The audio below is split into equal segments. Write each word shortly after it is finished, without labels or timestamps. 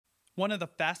One of the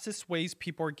fastest ways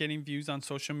people are getting views on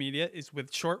social media is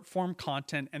with short form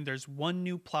content, and there's one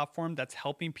new platform that's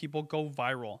helping people go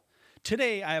viral.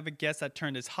 Today, I have a guest that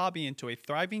turned his hobby into a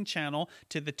thriving channel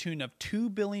to the tune of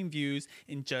 2 billion views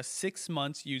in just 6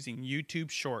 months using YouTube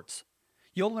Shorts.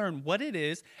 You'll learn what it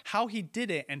is, how he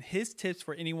did it, and his tips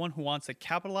for anyone who wants to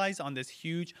capitalize on this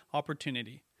huge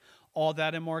opportunity. All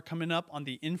that and more coming up on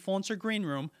the Influencer Green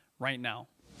Room right now.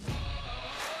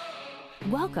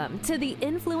 Welcome to the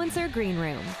Influencer Green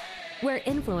Room, where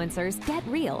influencers get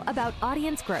real about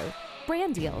audience growth,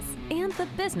 brand deals, and the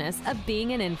business of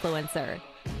being an influencer.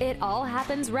 It all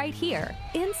happens right here,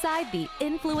 inside the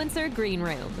Influencer Green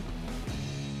Room.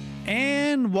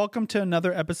 And welcome to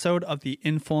another episode of the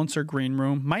Influencer Green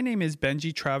Room. My name is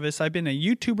Benji Travis. I've been a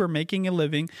YouTuber making a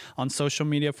living on social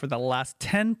media for the last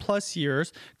 10 plus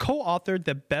years, co-authored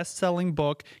the best-selling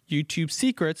book, YouTube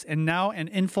Secrets, and now an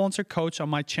influencer coach on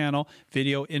my channel,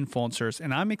 Video Influencers.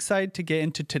 And I'm excited to get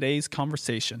into today's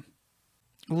conversation.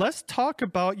 Let's talk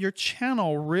about your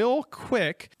channel real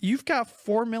quick. You've got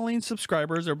 4 million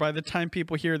subscribers, or by the time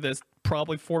people hear this,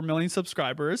 probably 4 million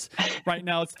subscribers. Right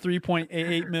now it's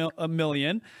 3.88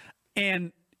 million.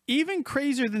 And even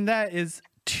crazier than that is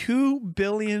 2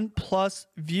 billion plus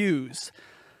views.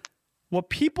 What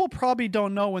people probably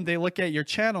don't know when they look at your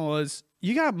channel is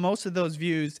you got most of those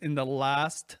views in the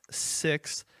last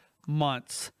 6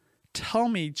 months. Tell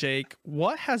me, Jake,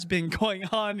 what has been going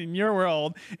on in your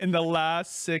world in the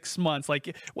last 6 months?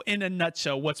 Like, in a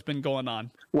nutshell, what's been going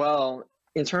on? Well,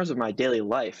 in terms of my daily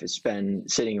life, it's been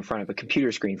sitting in front of a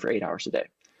computer screen for 8 hours a day.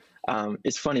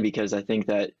 It's funny because I think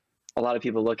that a lot of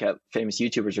people look at famous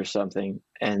YouTubers or something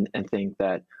and think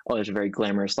that, oh, there's a very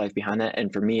glamorous life behind that.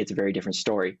 And for me, it's a very different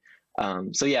story.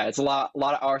 So yeah, it's a lot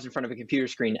of hours in front of a computer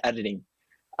screen editing.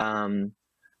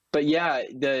 But yeah,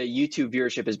 the YouTube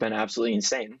viewership has been absolutely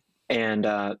insane. And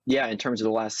yeah, in terms of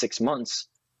the last 6 months,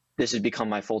 this has become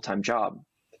my full-time job.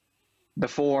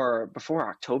 Before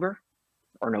October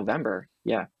or November,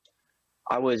 yeah,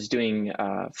 I was doing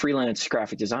freelance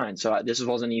graphic design. So this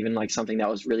wasn't even like something that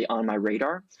was really on my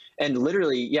radar. And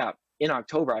literally, yeah, in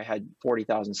October, I had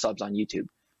 40,000 subs on YouTube.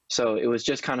 So it was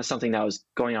just kind of something that was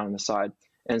going on the side.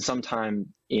 And sometime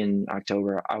in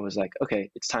October, I was like,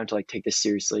 okay, it's time to like take this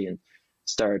seriously and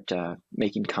start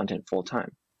making content full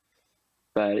time.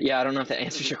 But yeah, I don't know if that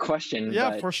answers your question.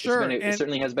 Yeah, but for sure. It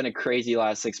certainly has been a crazy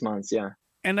last 6 months. Yeah.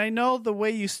 And I know the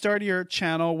way you started your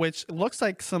channel, which looks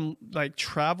like some like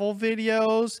travel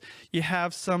videos. You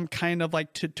have some kind of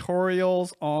like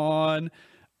tutorials on,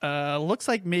 looks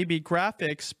like maybe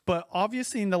graphics, but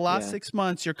obviously in the last 6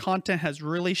 months, your content has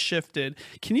really shifted.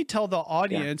 Can you tell the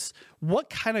audience what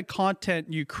kind of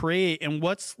content you create and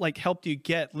what's like helped you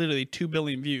get literally 2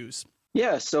 billion views?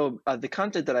 Yeah. So the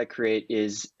content that I create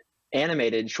is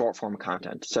animated short form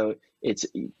content. So it's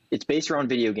based around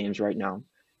video games right now.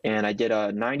 And I did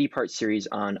a 90-part series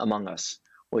on Among Us,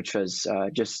 which was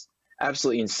just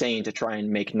absolutely insane to try and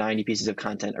make 90 pieces of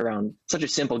content around such a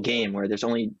simple game where there's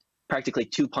only practically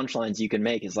 2 punchlines you can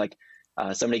make. Is like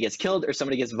somebody gets killed or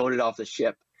somebody gets voted off the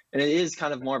ship. And it is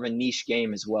kind of more of a niche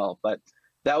game as well. But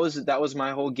that was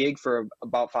my whole gig for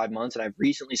about 5 months. And I've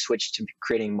recently switched to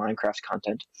creating Minecraft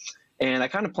content. And I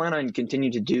kind of plan on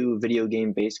continuing to do video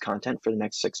game based content for the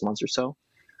next 6 months or so.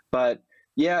 But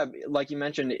yeah, like you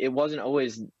mentioned, it wasn't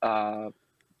always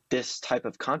this type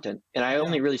of content. And I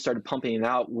only really started pumping it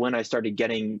out when I started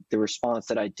getting the response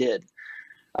that I did.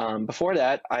 Before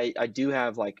that, I do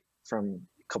have like from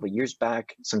a couple of years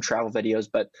back, some travel videos,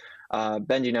 but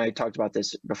Benji and I talked about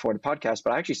this before the podcast,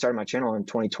 but I actually started my channel in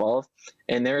 2012.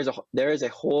 And there is a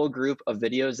whole group of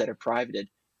videos that are privated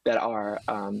that are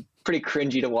pretty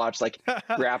cringy to watch, like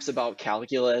raps about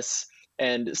calculus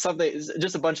and something,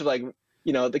 just a bunch of like,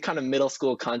 you know, the kind of middle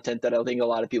school content that I think a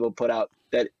lot of people put out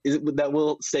that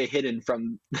will stay hidden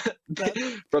from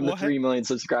the 3 million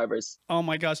subscribers. Oh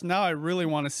my gosh, now I really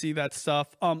want to see that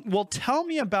stuff. Well, tell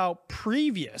me about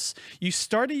previous. You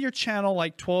started your channel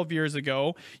like 12 years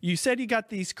ago. You said you got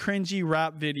these cringy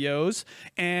rap videos,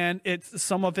 and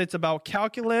some of it's about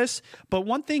calculus. But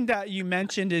one thing that you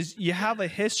mentioned is you have a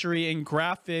history in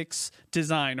graphics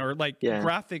design or like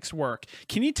graphics work.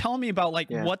 Can you tell me about like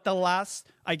what the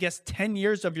last, I guess, 10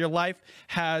 years of your life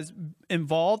has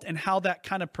involved and how that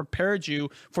kind of prepared you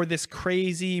for this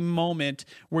crazy moment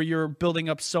where you're building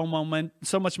up so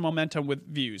much momentum with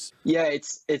views? Yeah,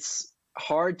 it's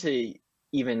hard to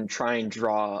even try and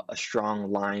draw a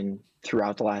strong line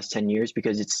throughout the last 10 years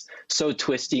because it's so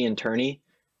twisty and turny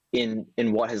in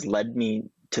what has led me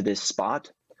to this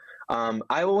spot.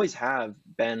 I always have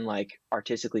been like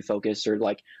artistically focused, or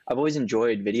like I've always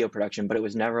enjoyed video production, but it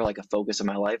was never like a focus of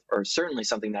my life, or certainly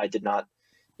something that I did not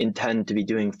intend to be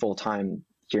doing full time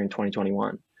here in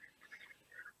 2021.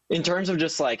 In terms of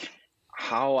just like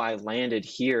how I landed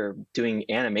here doing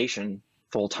animation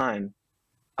full time,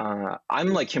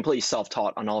 I'm like completely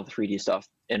self-taught on all the 3D stuff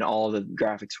and all the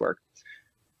graphics work.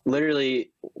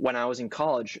 Literally, when I was in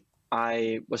college,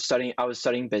 I was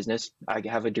studying business. I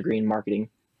have a degree in marketing,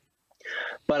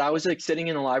 but I was like sitting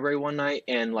in the library one night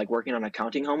and like working on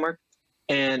accounting homework,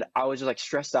 and I was just like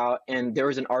stressed out. And there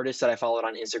was an artist that I followed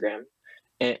on Instagram,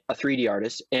 a 3D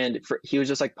artist, and he was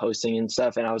just like posting and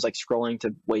stuff, and I was like scrolling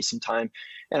to waste some time,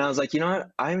 and I was like, you know what,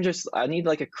 I need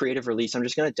like a creative release. I'm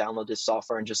just gonna download this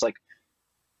software and just like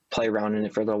play around in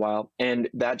it for a little while. And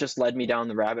that just led me down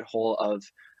the rabbit hole of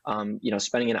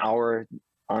spending an hour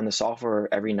on the software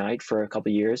every night for a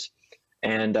couple of years.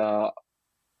 And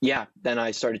then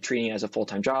I started treating it as a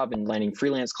full-time job and landing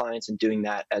freelance clients and doing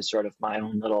that as sort of my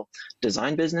own little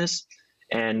design business.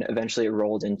 And eventually it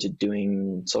rolled into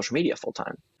doing social media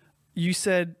full-time. You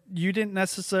said you didn't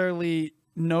necessarily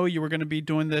know you were going to be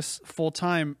doing this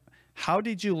full-time. How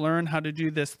did you learn how to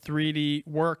do this 3D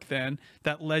work then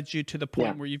that led you to the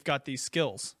point where you've got these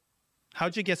skills?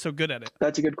 How'd you get so good at it?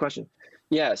 That's a good question.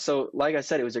 Yeah. So like I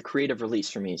said, it was a creative release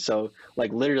for me. So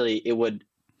like literally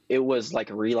it was like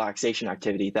a relaxation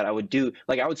activity that I would do.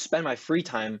 Like I would spend my free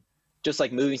time just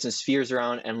like moving some spheres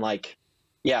around and like,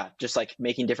 just like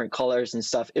making different colors and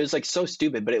stuff. It was like so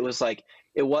stupid, but it was like,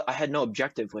 I had no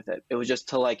objective with it. It was just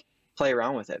to like play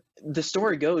around with it. The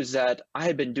story goes that I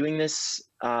had been doing this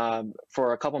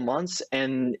for a couple months,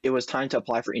 and it was time to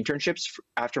apply for internships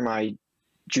after my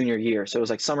junior year. So it was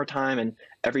like summertime and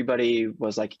everybody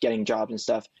was like getting jobs and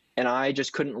stuff. And I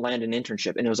just couldn't land an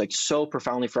internship. And it was like so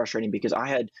profoundly frustrating because I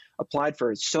had applied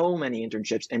for so many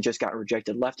internships and just got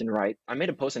rejected left and right. I made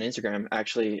a post on Instagram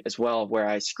actually as well, where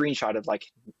I screenshotted, like,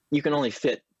 you can only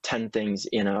fit 10 things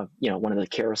in one of the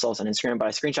carousels on Instagram, but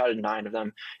I screenshotted 9 of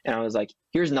them. And I was like,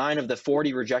 here's 9 of the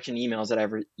 40 rejection emails that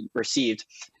I've received.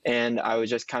 And I was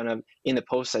just kind of in the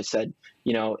post, I said,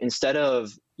 instead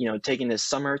of, taking this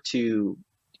summer to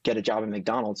get a job at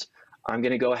McDonald's, I'm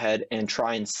going to go ahead and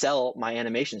try and sell my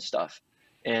animation stuff.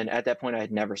 And at that point I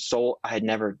had never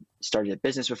started a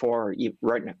business before or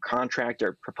written a contract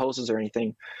or proposals or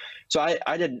anything. So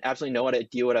I didn't absolutely know what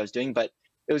I was doing, but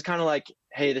it was kind of like,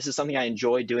 hey, this is something I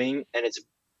enjoy doing. And it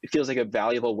feels like a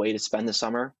valuable way to spend the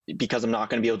summer because I'm not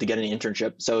going to be able to get an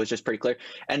internship. So it's just pretty clear.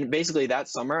 And basically that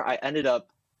summer I ended up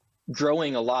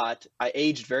growing a lot. I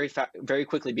aged very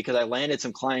quickly because I landed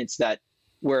some clients that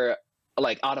were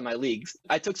like out of my leagues.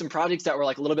 I took some projects that were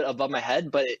like a little bit above my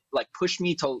head, but it like pushed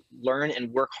me to learn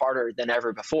and work harder than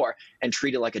ever before and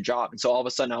treat it like a job. And so all of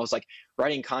a sudden I was like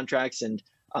writing contracts and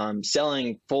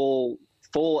selling full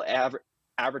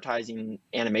advertising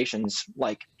animations,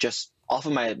 like just off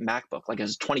of my MacBook. Like it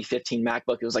was a 2015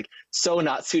 MacBook. It was like so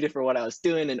not suited for what I was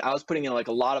doing. And I was putting in like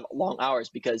a lot of long hours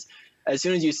because as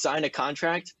soon as you sign a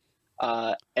contract,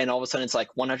 and all of a sudden it's like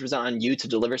 100% on you to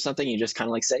deliver something, you just kind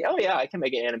of like say, oh yeah, I can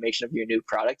make an animation of your new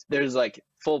product. There's like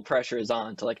full pressure is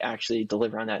on to like actually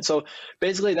deliver on that. So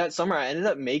basically that summer I ended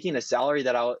up making a salary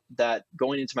that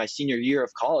going into my senior year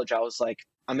of college, I was like,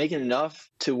 I'm making enough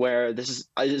to where this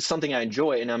is something I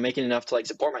enjoy, and I'm making enough to like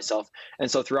support myself. And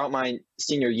so throughout my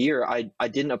senior year, I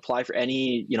didn't apply for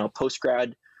any,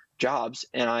 post-grad jobs.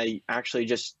 And I actually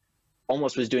just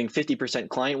almost was doing 50%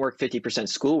 client work, 50%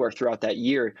 schoolwork throughout that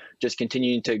year, just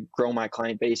continuing to grow my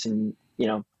client base and,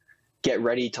 get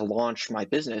ready to launch my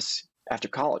business after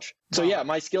college. So yeah,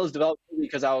 my skills developed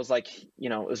because I was like,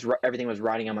 everything was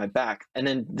riding on my back. And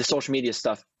then the social media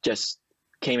stuff just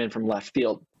came in from left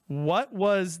field. What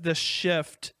was the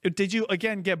shift? Did you,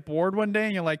 again, get bored one day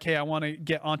and you're like, hey, I want to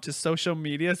get onto social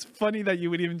media? It's funny that you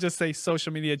would even just say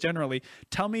social media generally.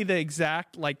 Tell me the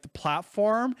exact, like the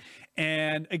platform.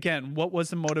 And again, what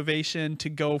was the motivation to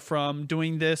go from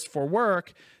doing this for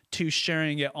work to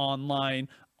sharing it online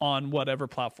on whatever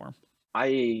platform?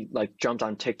 I jumped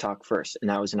on TikTok first, and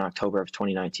that was in October of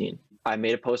 2019. I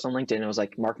made a post on LinkedIn. I was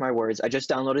like, mark my words. I just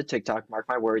downloaded TikTok. Mark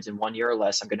my words. In 1 year or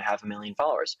less, I'm going to have 1 million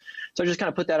followers. So I just kind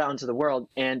of put that out into the world.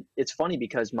 And it's funny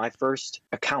because my first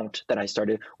account that I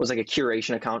started was like a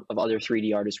curation account of other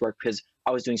 3D artist work because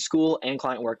I was doing school and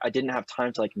client work. I didn't have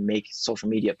time to make social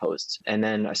media posts. And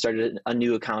then I started a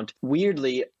new account.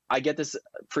 Weirdly, I get this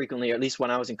frequently, or at least when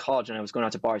I was in college and I was going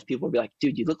out to bars, people would be like,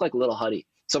 dude, you look like Little Huddy.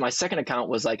 So my second account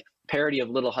was like parody of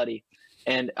Little Huddy.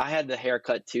 And I had the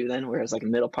haircut too then, where it was like a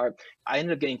middle part. I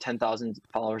ended up getting 10,000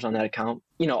 followers on that account.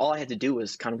 All I had to do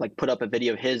was kind of put up a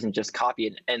video of his and just copy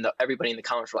it. And everybody in the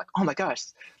comments were like, oh my gosh,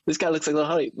 this guy looks like Little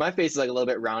Huddy. My face is like a little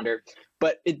bit rounder,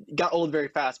 but it got old very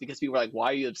fast because people were like,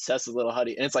 why are you obsessed with Little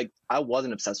Huddy? And it's like, I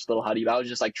wasn't obsessed with Little Huddy, but I was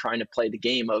just trying to play the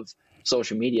game of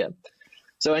social media.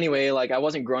 So anyway, like I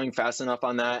wasn't growing fast enough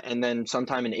on that. And then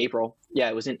sometime in April, yeah,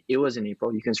 it was in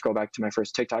April. You can scroll back to my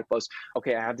first TikTok post.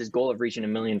 Okay, I have this goal of reaching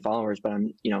 1 million followers, but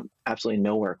I'm, absolutely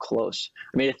nowhere close.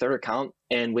 I made a third account,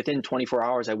 and within 24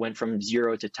 hours, I went from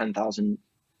 0 to 10,000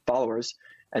 followers.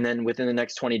 And then within the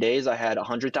next 20 days, I had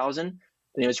 100,000.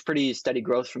 And it was pretty steady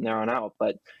growth from there on out.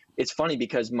 But it's funny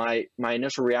because my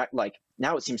initial like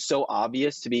now it seems so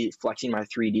obvious to be flexing my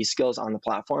 3D skills on the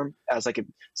platform as like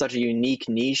such a unique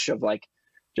niche of like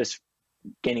just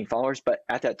gaining followers. But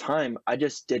at that time, I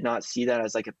just did not see that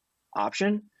as like an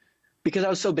option because I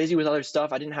was so busy with other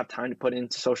stuff. I didn't have time to put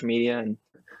into social media. And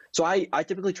so I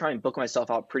typically try and book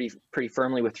myself out pretty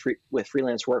firmly with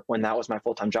freelance work when that was my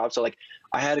full-time job. So like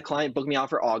I had a client book me out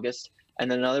for August,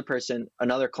 and then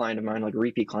another client of mine, like a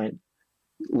repeat client,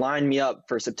 lined me up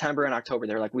for September and October.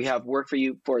 They're like, we have work for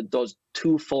you for those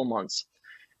 2 full months.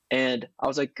 And I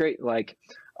was like, great. Like,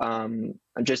 and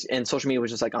social media was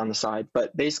just like on the side.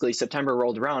 But basically September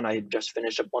rolled around. I had just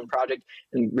finished up one project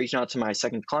and reached out to my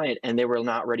second client, and they were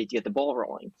not ready to get the ball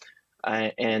rolling.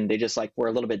 And they just like were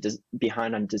a little bit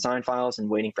behind on design files and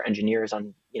waiting for engineers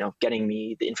on, getting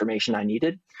me the information I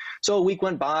needed. So a week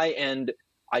went by and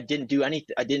I didn't do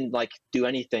anything. I didn't like do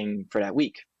anything for that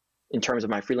week in terms of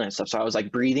my freelance stuff. So I was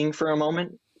like breathing for a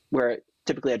moment where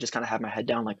typically I just kind of have my head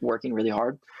down, like working really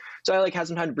hard. So I like had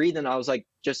some time to breathe, and I was like,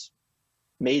 just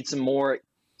made some more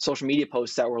social media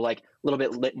posts that were like a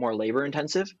little bit more labor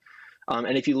intensive.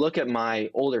 And if you look at my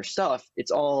older stuff,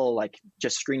 it's all like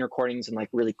just screen recordings and like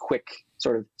really quick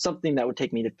sort of something that would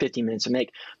take me to 15 minutes to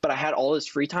make. But I had all this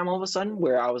free time all of a sudden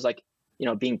where I was like,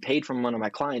 being paid from one of my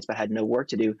clients, but had no work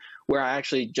to do, where I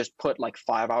actually just put like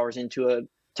 5 hours into a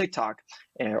TikTok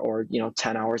or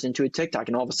 10 hours into a TikTok.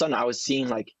 And all of a sudden I was seeing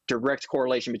like direct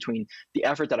correlation between the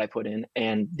effort that I put in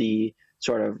and the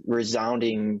sort of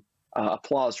resounding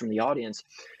applause from the audience.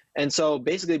 And so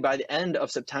basically by the end of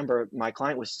September, my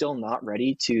client was still not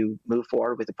ready to move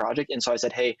forward with the project. And so I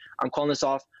said, hey, I'm calling this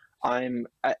off. And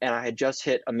I had just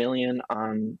hit 1 million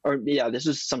this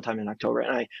was sometime in October.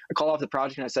 And I called off the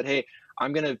project and I said, hey,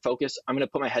 I'm going to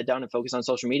put my head down and focus on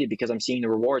social media because I'm seeing the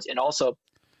rewards. And also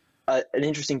an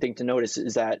interesting thing to notice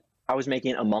is that I was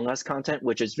making Among Us content,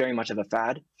 which is very much of a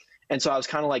fad. And so I was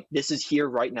kind of like, this is here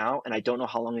right now, and I don't know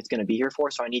how long it's going to be here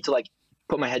for. So I need to like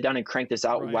put my head down and crank this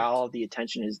out while the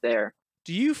attention is there.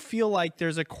 Do you feel like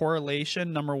there's a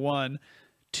correlation, number one,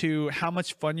 to how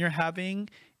much fun you're having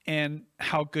and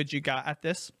how good you got at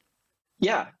this?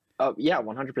 Yeah.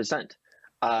 100%.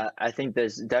 I think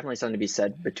there's definitely something to be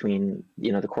said between,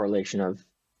 the correlation of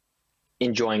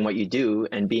enjoying what you do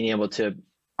and being able to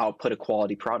output a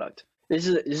quality product. This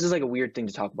is like a weird thing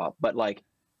to talk about, but like,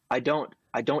 I don't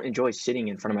enjoy sitting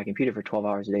in front of my computer for 12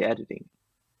 hours a day editing.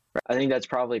 I think that's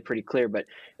probably pretty clear, but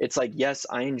it's like, yes,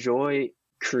 I enjoy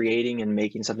creating and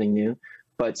making something new,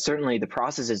 but certainly the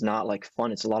process is not like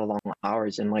fun. It's a lot of long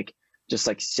hours and like just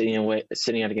like sitting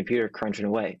at a computer crunching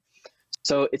away.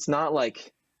 So it's not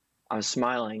like I'm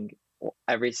smiling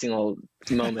every single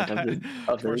moment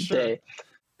of the day,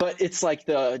 but it's like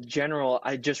the general,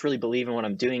 I just really believe in what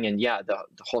I'm doing. And yeah, the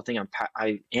whole thing,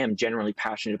 I am generally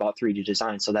passionate about 3D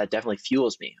design. So that definitely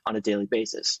fuels me on a daily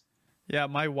basis. Yeah.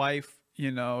 My wife,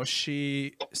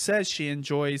 she says she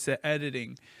enjoys the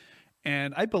editing,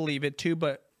 and I believe it too,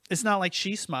 but it's not like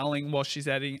she's smiling while she's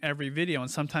editing every video. And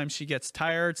sometimes she gets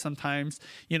tired. Sometimes,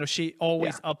 she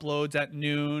always uploads at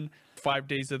noon, 5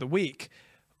 days of the week.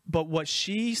 But what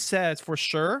she says for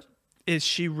sure is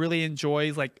she really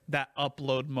enjoys like that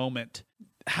upload moment.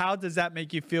 How does that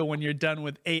make you feel when you're done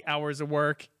with 8 hours of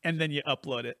work and then you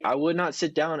upload it? I would not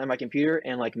sit down at my computer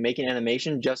and like make an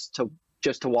animation just to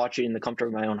watch it in the comfort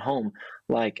of my own home.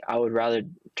 Like I would rather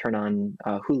turn on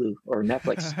Hulu or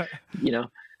Netflix,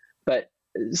 but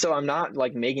so I'm not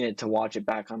like making it to watch it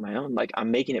back on my own. Like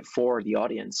I'm making it for the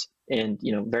audience, and,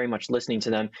 very much listening to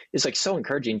them is like so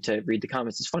encouraging to read the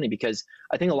comments. It's funny because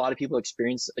I think a lot of people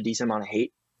experience a decent amount of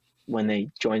hate when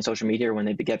they join social media or when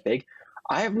they get big.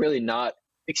 I have really not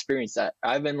experienced that.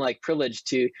 I've been like privileged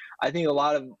to, I think a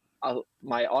lot of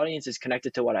my audience is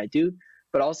connected to what I do,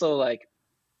 but also like,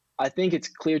 I think it's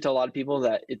clear to a lot of people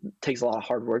that it takes a lot of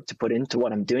hard work to put into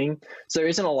what I'm doing. So there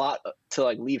isn't a lot to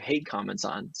like leave hate comments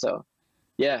on. So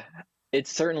yeah, it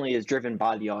certainly is driven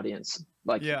by the audience,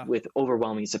 like with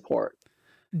overwhelming support.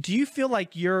 Do you feel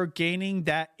like you're gaining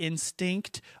that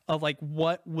instinct of like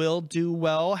what will do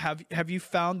well? Have you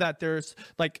found that there's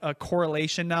like a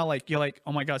correlation now? Like you're like,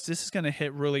 oh my gosh, this is going to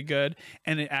hit really good,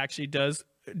 and it actually does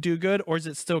do good, or is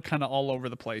it still kind of all over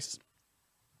the place?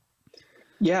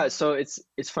 Yeah, so it's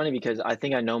funny because I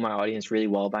think I know my audience really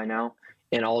well by now.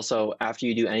 And also after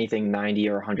you do anything 90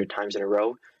 or 100 times in a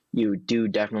row, you do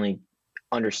definitely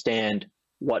understand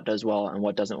what does well and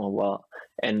what doesn't well,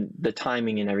 and the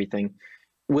timing and everything.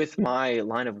 With my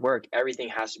line of work, everything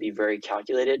has to be very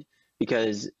calculated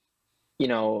because,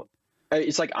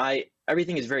 it's like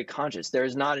everything is very conscious.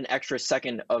 There's not an extra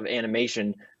second of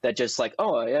animation that just like,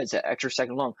 oh yeah, it's an extra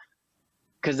second long,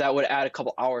 because that would add a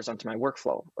couple hours onto my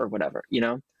workflow or whatever,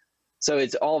 So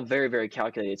it's all very, very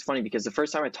calculated. It's funny because the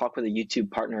first time I talked with a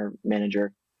YouTube partner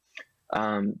manager,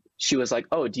 she was like,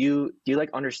 oh, do you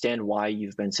like understand why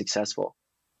you've been successful?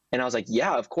 And I was like,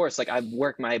 yeah, of course. Like I've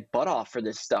worked my butt off for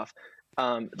this stuff,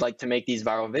 like to make these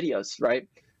viral videos, right?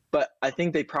 But I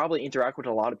think they probably interact with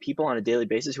a lot of people on a daily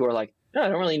basis who are like, no, I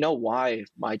don't really know why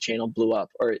my channel blew up,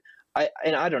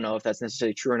 and I don't know if that's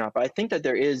necessarily true or not, but I think that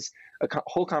there is a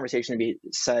whole conversation to be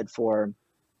said for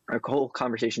a whole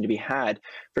conversation to be had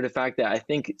for the fact that I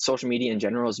think social media in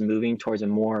general is moving towards a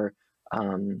more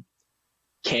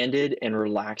candid and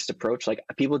relaxed approach. Like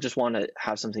people just want to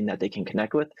have something that they can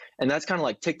connect with. And that's kind of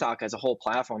like TikTok as a whole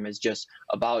platform is just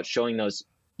about showing those,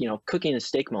 cooking a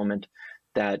steak moment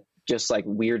that just like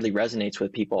weirdly resonates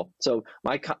with people. So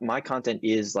my content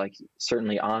is like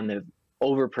certainly on the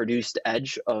overproduced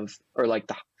edge of, or like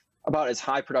about as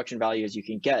high production value as you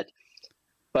can get.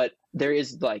 But there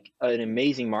is like an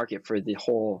amazing market for the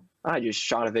whole, I just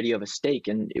shot a video of a steak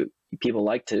and people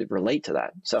like to relate to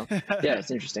that. So yeah,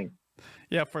 it's interesting.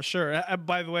 Yeah, for sure.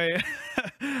 By the way,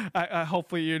 I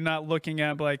hopefully you're not looking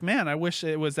at like, man, I wish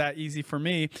it was that easy for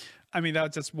me. I mean, that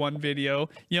was just one video.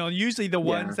 Usually the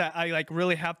ones that I like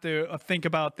really have to think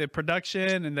about the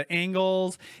production and the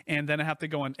angles, and then I have to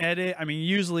go and edit. I mean,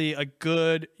 usually a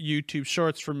good YouTube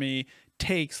Shorts for me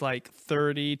takes like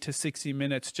 30 to 60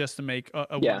 minutes just to make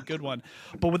a one good one.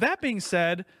 But with that being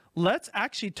said, let's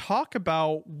actually talk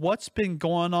about what's been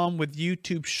going on with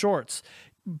YouTube Shorts.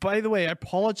 By the way, I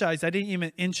apologize. I didn't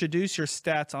even introduce your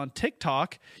stats on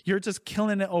TikTok. You're just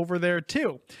killing it over there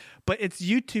too. But it's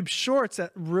YouTube Shorts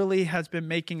that really has been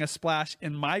making a splash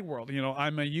in my world.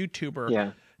 I'm a YouTuber.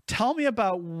 Yeah. Tell me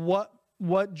about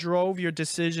what drove your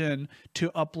decision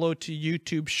to upload to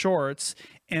YouTube Shorts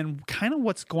and kind of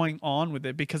what's going on with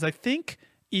it. Because I think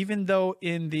even though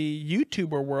in the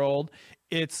YouTuber world,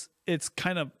 it's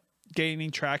kind of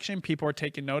gaining traction, people are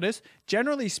taking notice.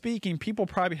 Generally speaking, people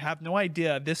probably have no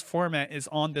idea this format is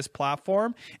on this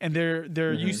platform, and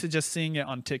they're used to just seeing it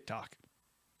on TikTok.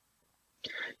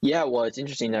 Yeah, well, it's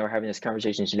interesting that we're having this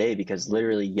conversation today because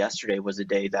literally yesterday was the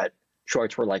day that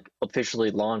Shorts were like officially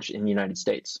launched in the United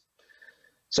States.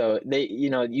 So they,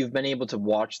 you've been able to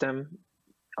watch them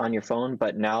on your phone,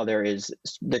 but now there is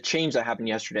the change that happened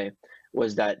yesterday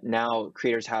was that now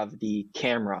creators have the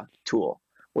camera tool,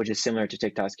 which is similar to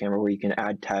TikTok's camera, where you can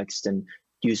add text and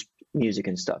use music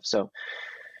and stuff. So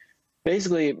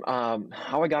basically,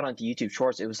 how I got onto YouTube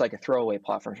Shorts, it was like a throwaway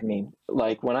platform for me.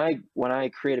 Like when I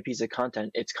create a piece of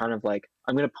content, it's kind of like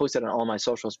I'm going to post it on all my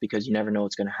socials because you never know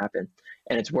what's going to happen.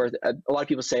 And it's worth, a lot of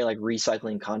people say like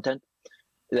recycling content.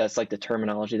 That's like the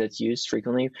terminology that's used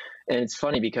frequently. And it's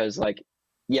funny because like,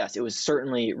 yes, it was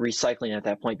certainly recycling at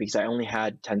that point because I only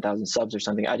had 10,000 subs or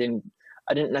something. I didn't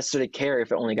necessarily care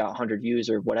if it only got 100 views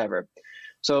or whatever.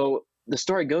 So the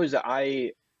story goes that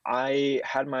I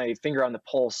had my finger on the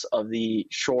pulse of the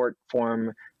short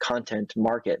form content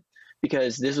market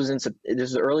because this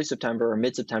was early September or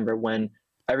mid-September when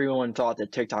everyone thought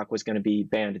that TikTok was going to be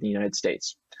banned in the United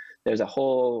States. There's a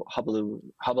whole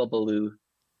hubbubaloo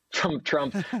from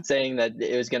Trump saying that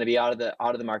it was going to be out of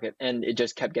the market, and it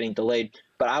just kept getting delayed.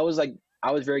 But I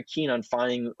was very keen on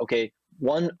finding, okay,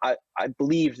 I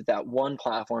believed that one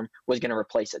platform was going to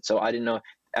replace it. So I didn't know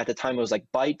at the time it was like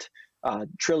Byte,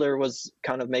 Triller was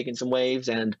kind of making some waves,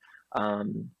 and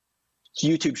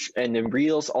YouTube and then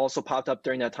Reels also popped up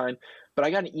during that time. But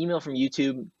I got an email from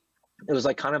YouTube. It was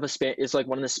like kind of a spam. It's like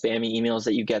one of the spammy emails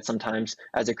that you get sometimes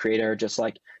as a creator, just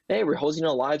like, hey, we're hosting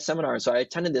a live seminar. So I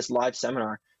attended this live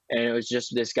seminar, and it was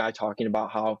just this guy talking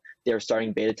about how they're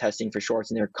starting beta testing for Shorts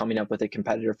and they're coming up with a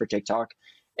competitor for TikTok.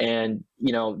 And,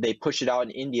 they pushed it out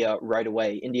in India right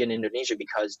away, India and Indonesia,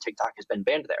 because TikTok has been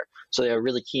banned there. So they were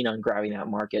really keen on grabbing that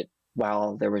market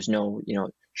while there was no,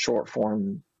 short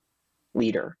form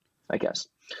leader, I guess.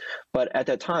 But at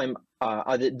that time,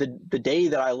 the day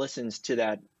that I listened to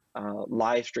that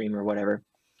live stream or whatever,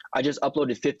 I just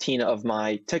uploaded 15 of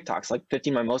my TikToks, like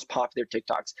 15 of my most popular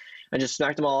TikToks, and just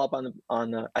smacked them all up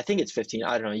on the, I think it's 15.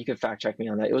 I don't know. You can fact check me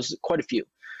on that. It was quite a few.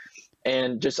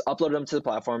 And just uploaded them to the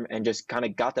platform and just kind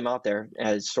of got them out there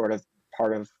as sort of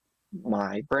part of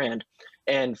my brand.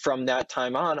 And from that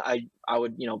time on, I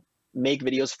would, make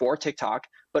videos for TikTok,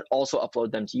 but also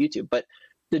upload them to YouTube. But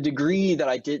the degree that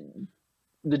I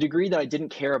didn't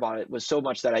care about it was so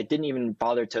much that I didn't even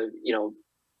bother to,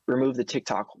 remove the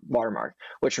TikTok watermark,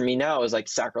 which for me now is like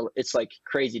it's like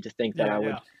crazy to think that I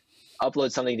would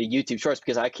upload something to YouTube Shorts,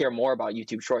 because I care more about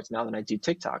YouTube Shorts now than I do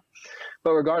TikTok.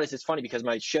 But regardless, it's funny because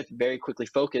my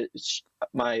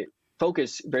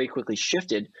focus very quickly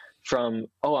shifted from,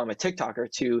 oh, I'm a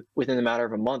TikToker, to within the matter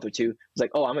of a month or two, it's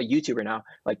like, oh, I'm a YouTuber now.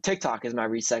 Like TikTok is my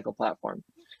recycle platform.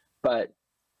 But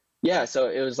yeah, so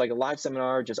it was like a live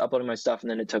seminar, just uploading my stuff,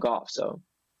 and then it took off. So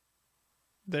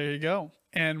there you go.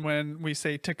 And when we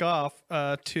say tick off,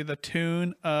 to the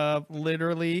tune of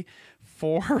literally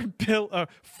 4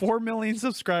 million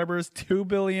subscribers, 2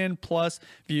 billion plus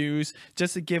views.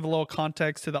 Just to give a little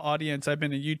context to the audience, I've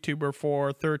been a YouTuber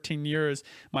for 13 years.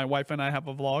 My wife and I have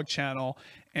a vlog channel,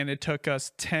 and it took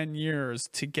us 10 years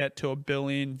to get to 1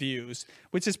 billion views,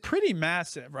 which is pretty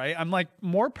massive, right? I'm like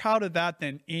more proud of that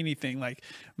than anything. Like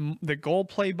the gold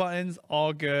play buttons,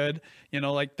 all good,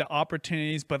 like the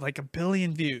opportunities, but like 1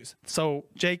 billion views. So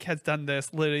Jake has done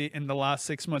this literally in the last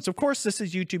 6 months. Of course, this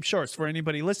is YouTube Shorts. For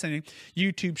anybody listening,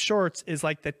 YouTube Shorts is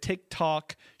like the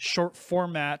TikTok short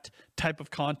format type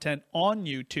of content on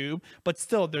YouTube, but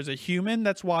still there's a human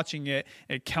that's watching it.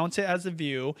 It counts it as a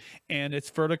view, and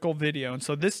it's vertical video. And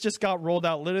so this just got rolled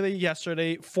out literally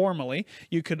yesterday formally.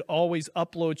 You could always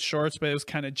upload shorts, but it was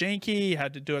kind of janky. You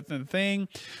had to do it through the thing.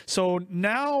 So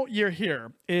now you're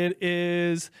here. It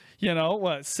is,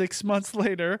 6 months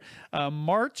later,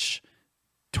 March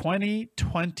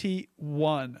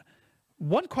 2021.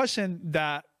 One question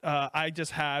that I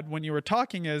just had when you were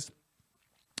talking is,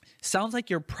 sounds like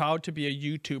you're proud to be a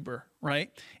YouTuber, right?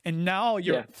 And now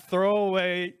your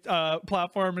throwaway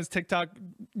platform is TikTok.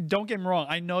 Don't get me wrong.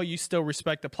 I know you still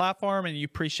respect the platform and you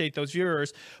appreciate those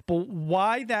viewers, but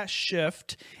why that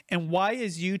shift, and why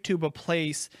is YouTube a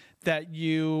place that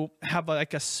you have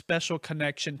like a special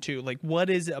connection to? Like,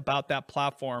 what is it about that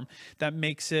platform that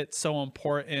makes it so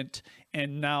important,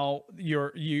 and now you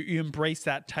embrace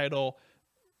that title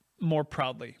more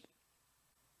proudly?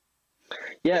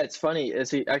 Yeah, it's funny.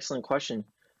 It's an excellent question.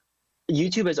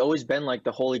 YouTube has always been like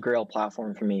the holy grail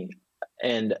platform for me.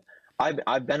 And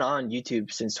I've been on YouTube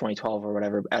since 2012 or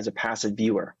whatever as a passive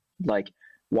viewer. Like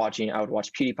I would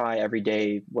watch PewDiePie every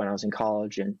day when I was in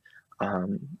college. And,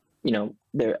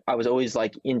 I was always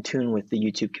like in tune with the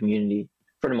YouTube community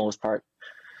for the most part.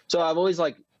 So I've always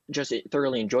like just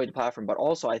thoroughly enjoyed the platform. But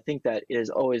also I think that it has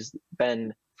always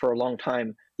been, for a long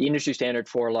time, the industry standard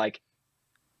for like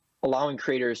allowing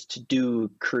creators to do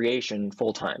creation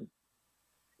full time.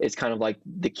 It's kind of like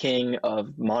the king of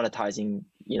monetizing,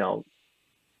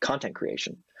 content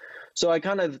creation. So I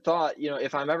kind of thought,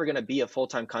 if I'm ever going to be a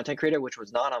full-time content creator, which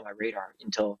was not on my radar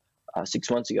until 6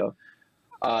 months ago,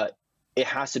 it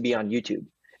has to be on YouTube.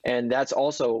 And that's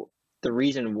also the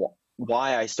reason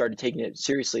why I started taking it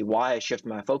seriously, why I shifted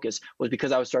my focus, was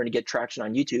because I was starting to get traction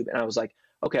on YouTube. And I was like,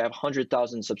 okay, I have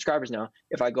 100,000 subscribers now.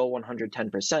 If I go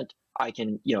 110%, I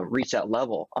can, reach that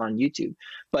level on YouTube.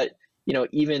 But,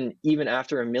 even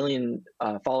after 1 million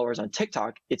followers on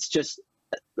TikTok, it's just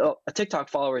a TikTok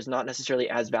follower is not necessarily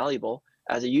as valuable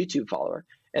as a YouTube follower.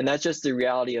 And that's just the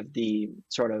reality of the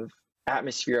sort of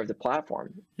atmosphere of the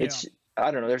platform. Yeah. I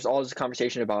don't know, there's all this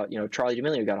conversation about, Charli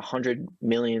D'Amelio got 100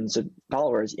 million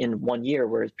followers in 1 year,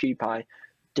 whereas PewDiePie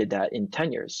did that in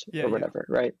 10 years or whatever,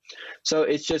 right? So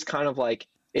it's just kind of like,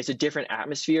 it's a different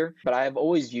atmosphere, but I have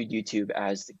always viewed YouTube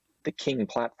as the king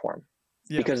platform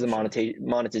because of the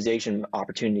monetization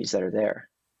opportunities that are there.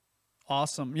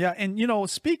 Awesome. Yeah. And,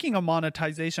 speaking of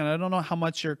monetization, I don't know how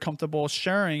much you're comfortable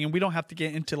sharing, and we don't have to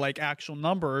get into like actual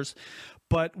numbers,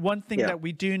 but one thing that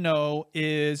we do know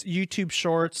is YouTube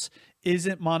Shorts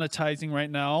isn't monetizing right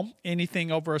now.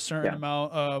 Anything over a certain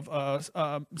amount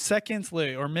of seconds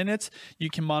or minutes, you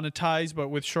can monetize, but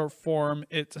with short form,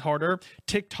 it's harder.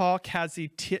 TikTok has the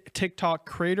TikTok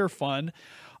Creator Fund.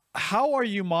 How are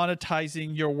you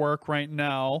monetizing your work right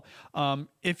now?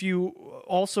 If you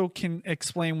also can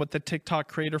explain what the TikTok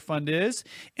Creator Fund is,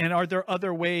 and are there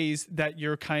other ways that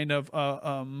you're kind of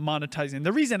monetizing?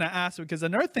 The reason I asked, because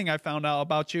another thing I found out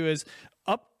about you is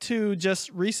up to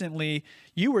just recently,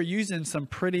 you were using some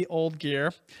pretty old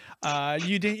gear.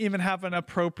 You didn't even have an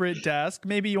appropriate desk.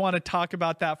 Maybe you want to talk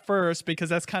about that first, because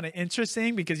that's kind of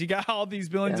interesting, because you got all these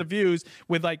billions of views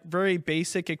with like very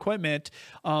basic equipment,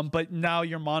 but now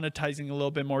you're monetizing a little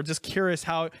bit more. Just curious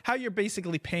how you're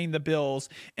basically paying the bills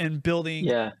and building,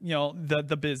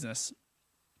 the business.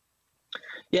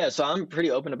 Yeah, so I'm pretty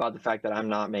open about the fact that I'm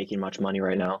not making much money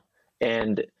right now.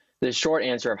 And the short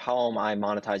answer of how am I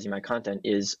monetizing my content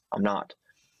is I'm not.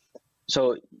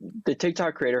 So the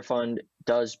TikTok Creator Fund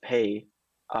does pay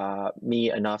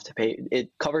me enough to pay.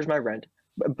 It covers my rent.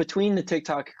 Between the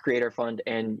TikTok Creator Fund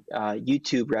and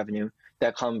YouTube revenue,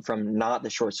 that come from not the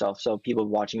short self. So people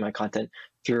watching my content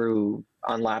on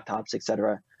laptops,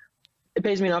 etc. It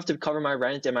pays me enough to cover my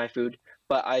rent and my food,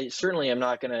 but I certainly am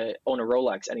not going to own a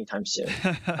Rolex anytime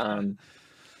soon.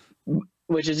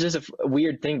 Which is just a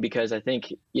weird thing, because I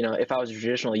think, if I was a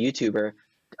traditional YouTuber,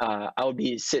 I would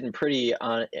be sitting pretty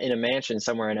in a mansion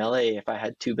somewhere in LA if I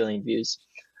had 2 billion views.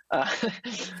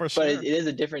 For sure. But it's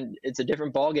a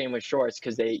different ball game with shorts,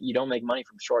 because you don't make money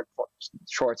from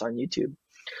shorts on YouTube.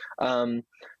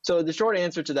 So the short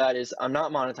answer to that is I'm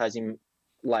not monetizing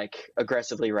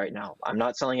aggressively right now. I'm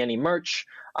not selling any merch.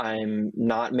 I'm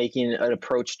not making an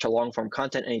approach to long form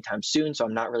content anytime soon. So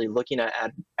I'm not really looking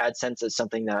at AdSense as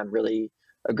something that I'm really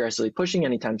aggressively pushing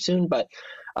anytime soon. But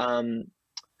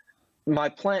my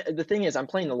plan, the thing is, I'm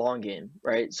playing the long game,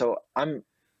 right? So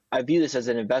I view this as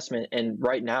an investment, and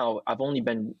right now I've only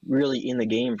been really in the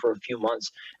game for a few months,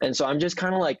 and so I'm just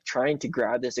kind of trying to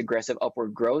grab this aggressive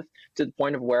upward growth to the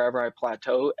point of wherever I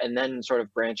plateau, and then sort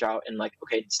of branch out and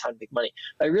okay, it's time to make money.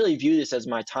 I really view this as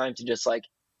my time to just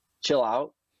chill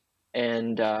out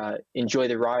and enjoy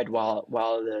the ride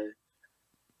while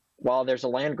there's a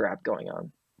land grab going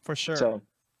on. For sure. So,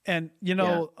 and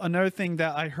another thing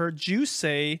that I heard you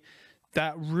say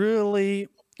that really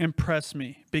impressed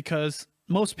me, because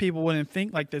most people wouldn't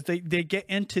think like this. They get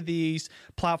into these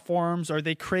platforms, or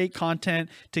they create content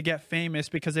to get famous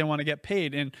because they want to get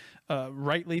paid, and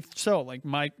rightly so. Like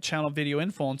my channel, Video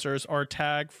Influencers, our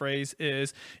tag phrase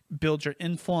is build your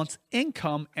influence,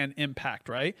 income, and impact,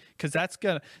 right? Because that's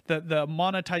the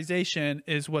monetization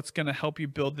is what's gonna help you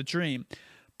build the dream.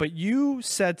 But you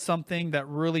said something that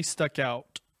really stuck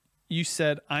out. You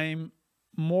said, I'm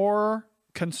more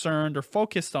concerned or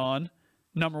focused on,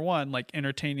 number one,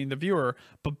 entertaining the viewer,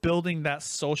 but building that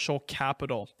social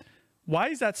capital. Why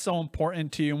is that so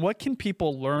important to you? And what can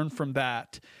people learn from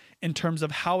that in terms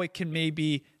of how it can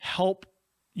maybe help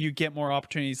you get more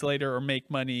opportunities later or make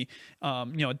money,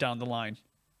 down the line?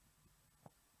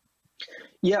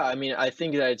 Yeah, I mean, I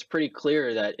think that it's pretty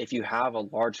clear that if you have a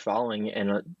large following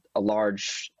and a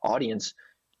large audience,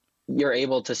 you're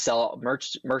able to sell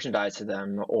merchandise to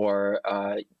them, or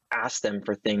ask them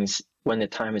for things when the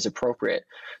time is appropriate.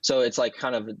 So it's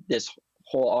kind of this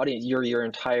whole audience, your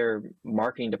entire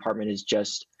marketing department is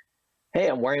just, hey,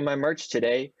 I'm wearing my merch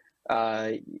today.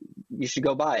 You should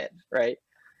go buy it, right?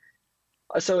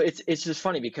 So it's just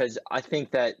funny, because I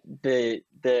think that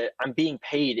I'm being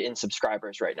paid in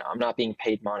subscribers right now. I'm not being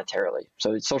paid monetarily.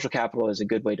 So social capital is a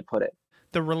good way to put it.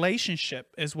 The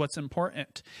relationship is what's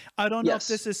important. I don't know if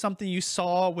this is something you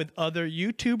saw with other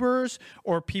YouTubers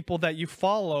or people that you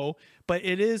follow, but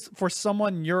it is for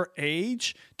someone your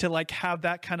age to have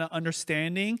that kind of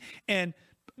understanding. And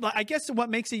I guess what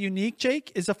makes it unique,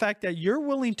 Jake, is the fact that you're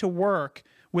willing to work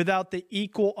without the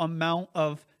equal amount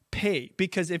of pay.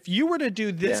 Because if you were to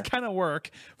do this kind of work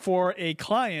for a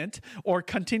client or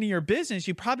continue your business,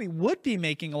 you probably would be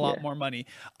making a lot more money.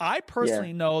 I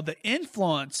personally know the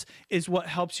influence is what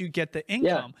helps you get the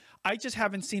income. I just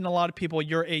haven't seen a lot of people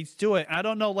your age do it. I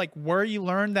don't know where you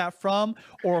learned that from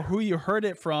or who you heard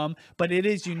it from, but it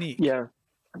is unique. Yeah.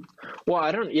 Well,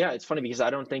 it's funny, because I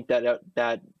don't think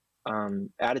that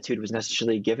attitude was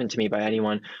necessarily given to me by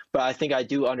anyone, but I think I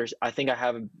think I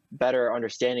have a better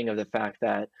understanding of the fact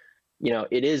that,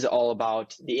 it is all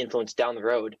about the influence down the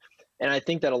road. And I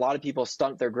think that a lot of people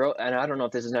stunt their growth, and I don't know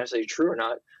if this is necessarily true or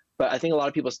not, but I think a lot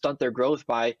of people stunt their growth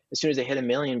by, as soon as they hit 1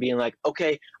 million, being like,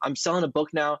 okay, I'm selling a book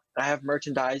now, I have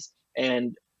merchandise,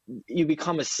 and you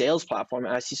become a sales platform.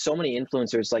 And I see so many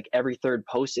influencers, every third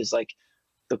post is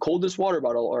the coldest water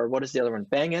bottle, or what is the other one?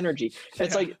 Bang Energy.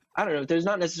 It's I don't know, there's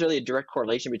not necessarily a direct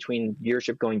correlation between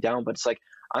viewership going down, but it's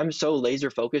I'm so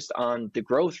laser focused on the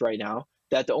growth right now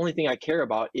that the only thing I care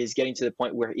about is getting to the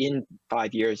point where in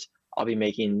 5 years I'll be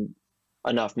making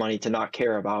enough money to not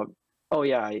care about,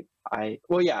 I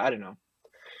don't know.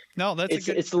 No,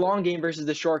 it's the long game versus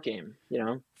the short game,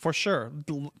 For sure.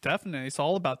 Definitely. It's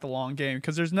all about the long game,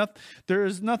 because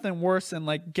there's nothing worse than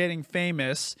getting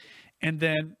famous and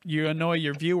then you annoy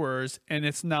your viewers and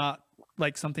it's not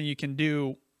something you can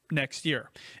do next year.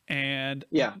 And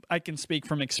I can speak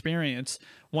from experience.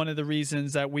 One of the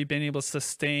reasons that we've been able to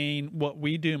sustain what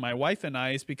we do, my wife and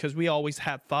I, is because we always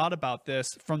had thought about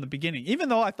this from the beginning, even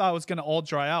though I thought it was going to all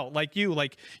dry out. You're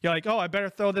oh, I better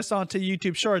throw this onto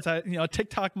YouTube Shorts.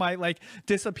 TikTok might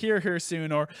disappear here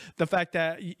soon. Or the fact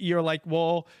that you're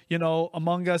well,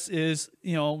 Among Us is,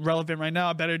 relevant right now.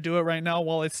 I better do it right now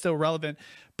while it's still relevant.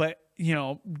 But,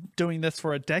 doing this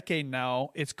for a decade now,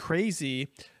 it's crazy.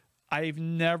 I've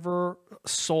never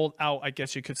sold out, I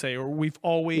guess you could say, or we've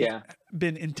always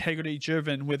been integrity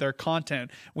driven with our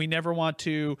content. We never want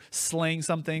to sling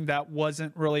something that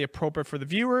wasn't really appropriate for the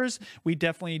viewers. We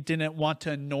definitely didn't want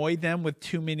to annoy them with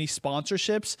too many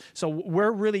sponsorships. So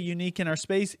we're really unique in our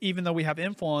space. Even though we have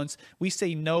influence, we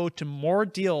say no to more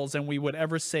deals than we would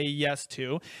ever say yes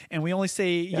to. And we only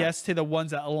say yes to the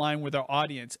ones that align with our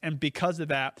audience. And because of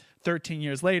that, 13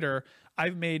 years later,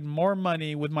 I've made more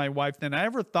money with my wife than I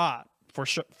ever thought for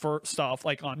stuff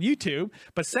like on YouTube.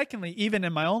 But secondly, even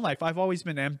in my own life, I've always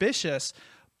been ambitious,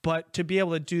 but to be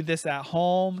able to do this at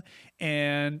home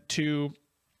and to,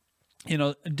 you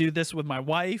know, do this with my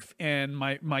wife, and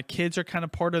my kids are kind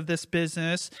of part of this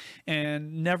business,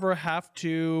 and never have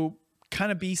to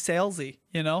kind of be salesy,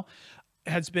 you know,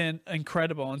 has been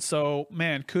incredible. And so,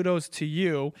 man, kudos to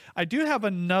you. I do have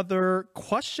another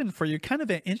question for you, kind of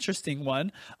an interesting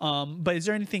one. But is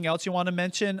there anything else you want to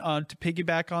mention to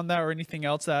piggyback on that, or anything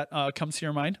else that comes to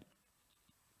your mind?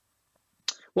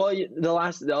 Well,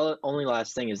 the only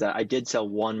last thing is that I did sell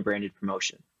one branded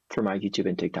promotion for my YouTube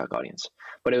and TikTok audience,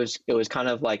 but it was kind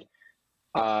of like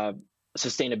a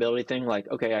sustainability thing. Like,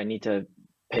 okay, I need to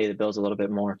pay the bills a little bit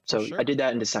more. So I did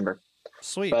that in December.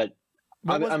 Sweet. But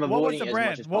what was the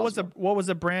brand? What was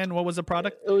the brand? What was the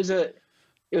product? It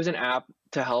was an app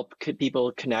to help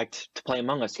people connect to play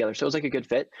Among Us together. So it was like a good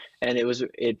fit, and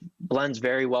it blends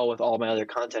very well with all my other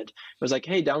content. It was like,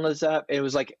 hey, download this app. It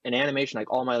was like an animation,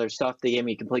 like all my other stuff. They gave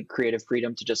me complete creative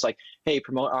freedom to just like, hey,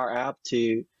 promote our app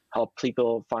to help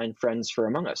people find friends for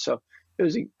Among Us. So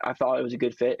I thought it was a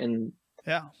good fit, and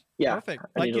yeah, perfect.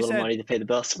 I need a little money to pay the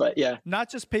bills, but yeah. Not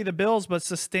just pay the bills, but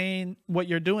sustain what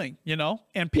you're doing, you know,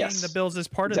 and paying the bills is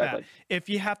part of that. If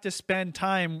you have to spend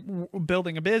time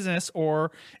building a business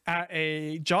or at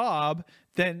a job,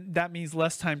 then that means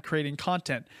less time creating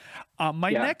content.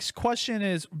 My next question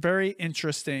is very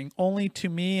interesting, only to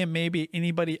me and maybe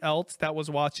anybody else that was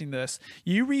watching this.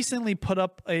 You recently put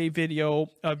up a video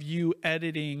of you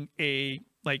editing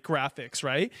like graphics,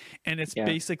 right? And it's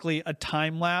basically a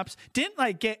time lapse. Didn't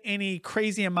like get any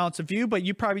crazy amounts of view, but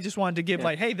you probably just wanted to give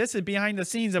like, hey, this is behind the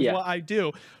scenes of what I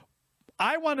do.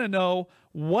 I want to know,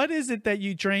 what is it that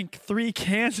you drank 3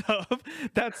 cans of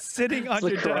that's sitting on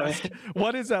your desk?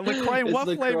 What is that? LaCroix? What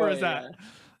flavor is that?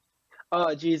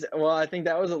 Oh, geez. Well, I think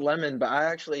that was a lemon, but I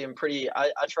actually am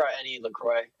I try any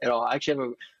LaCroix at all. I actually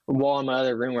have a wall in my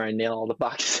other room where I nail all the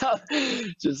boxes up.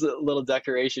 Just a little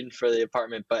decoration for the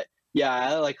apartment. But yeah,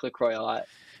 I like LaCroix a lot.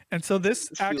 And so this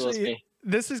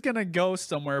is going to go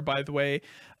somewhere, by the way,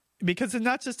 because it's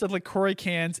not just the LaCroix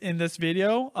cans in this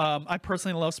video. I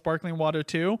personally love sparkling water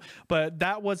too, but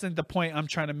that wasn't the point I'm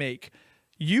trying to make.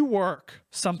 You work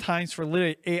sometimes for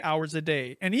literally 8 hours a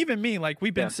day. And even me, like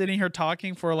we've been sitting here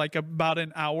talking for like about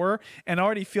an hour, and I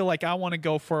already feel like I want to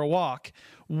go for a walk.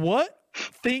 What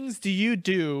things do you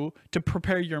do to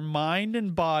prepare your mind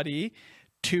and body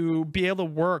to be able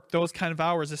to work those kind of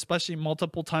hours, especially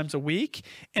multiple times a week?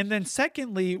 And then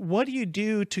secondly, what do you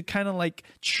do to kind of like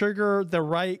trigger the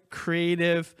right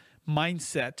creative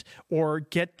mindset or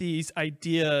get these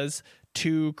ideas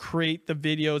to create the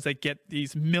videos that get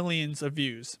these millions of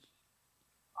views?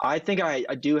 I think I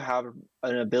do have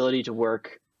an ability to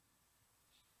work.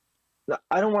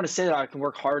 I don't want to say that I can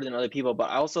work harder than other people,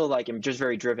 but I also like am just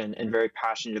very driven and very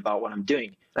passionate about what I'm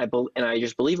doing. And I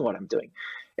just believe in what I'm doing.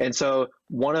 And so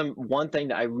one thing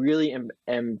that I really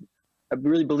I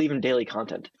really believe in daily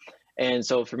content. And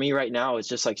so for me right now, it's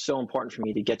just like so important for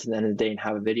me to get to the end of the day and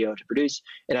have a video to produce.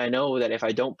 And I know that if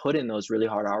I don't put in those really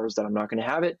hard hours, that I'm not going to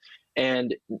have it.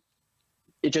 And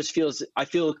it just I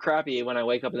feel crappy when I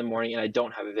wake up in the morning and I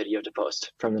don't have a video to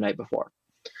post from the night before.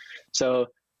 So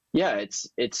yeah,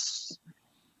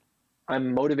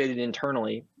 I'm motivated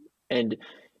internally, and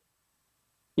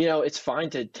you know, it's fine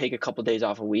to take a couple days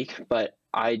off a week, but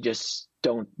I just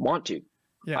don't want to.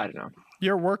 Yeah. I don't know.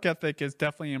 Your work ethic is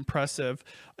definitely impressive,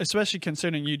 especially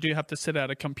considering you do have to sit at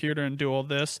a computer and do all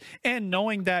this. And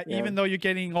knowing that even though you're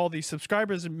getting all these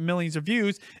subscribers and millions of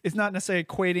views, it's not necessarily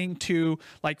equating to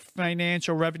like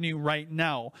financial revenue right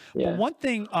now. Yeah. But one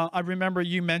thing I remember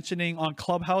you mentioning on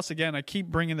Clubhouse, again, I keep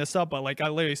bringing this up, but like I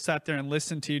literally sat there and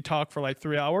listened to you talk for like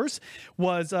 3 hours,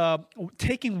 was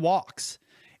taking walks.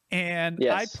 And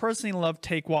I personally love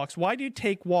take walks. Why do you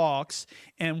take walks,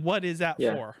 and what is that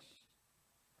for?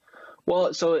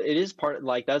 Well, so it is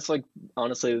that's like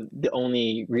honestly the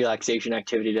only relaxation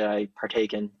activity that I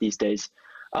partake in these days.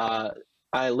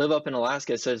 I live up in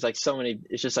Alaska, so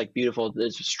it's just like beautiful.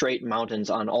 There's straight mountains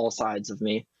on all sides of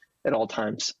me at all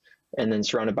times. and then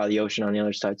surrounded by the ocean on the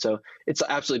other side. So it's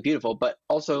absolutely beautiful. But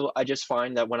also, I just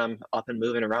find that when I'm up and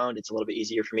moving around, it's a little bit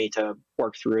easier for me to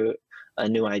work through a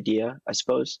new idea, I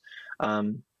suppose. A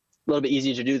little bit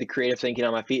easier to do the creative thinking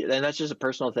on my feet. And that's just a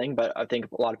personal thing, but I think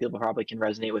a lot of people probably can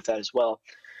resonate with that as well.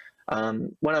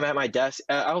 When I'm at my desk,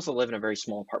 I also live in a very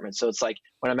small apartment. So it's like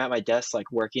when I'm at my desk,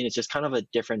 like working, it's just kind of a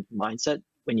different mindset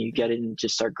when you get in and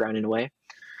just start grinding away.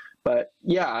 But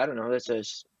yeah, I don't know.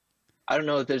 I don't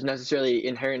know if there's necessarily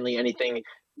inherently anything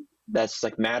that's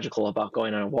like magical about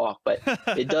going on a walk, but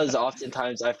it does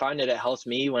oftentimes. I find that it helps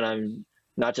me when I'm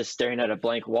not just staring at a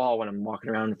blank wall when I'm walking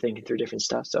around and thinking through different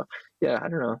stuff. So yeah, I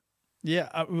don't know.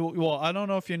 Yeah, well, I don't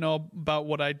know if you know about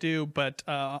what I do, but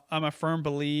I'm a firm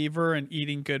believer in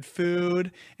eating good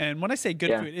food. And when I say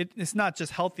good food, it's not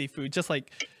just healthy food, just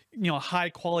like, high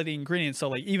quality ingredients. So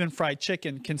like even fried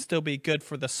chicken can still be good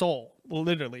for the soul,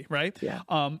 literally, right? Yeah.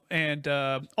 And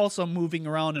also moving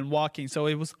around and walking. So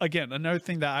it was, again, another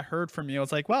thing that I heard from you. I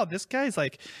was like, wow, this guy's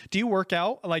like, do you work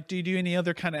out? Like, do you do any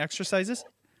other kind of exercises?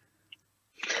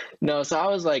 No, so I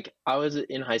was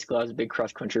in high school. I was a big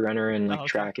cross country runner and like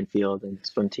track and field and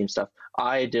swim team stuff.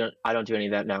 I don't do any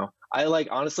of that now. I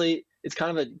honestly, it's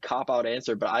kind of a cop out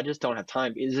answer, but I just don't have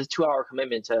time. It's a 2-hour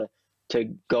commitment to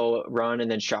go run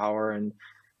and then shower. And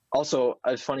also,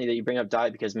 it's funny that you bring up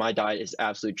diet because my diet is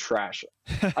absolute trash.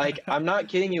 Like I'm not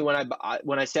kidding you when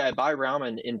I say I buy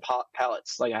ramen in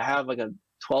pallets. Like I have like a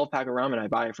 12-pack of ramen I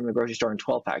buy it from the grocery store in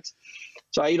 12 packs.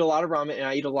 So I eat a lot of ramen and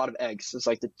I eat a lot of eggs. It's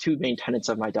like the two main tenets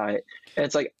of my diet. And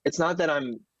it's like, it's not that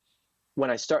when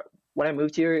I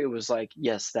moved here, it was like,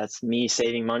 yes, that's me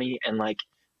saving money and like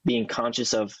being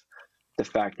conscious of the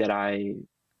fact that I,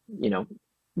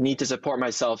 need to support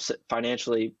myself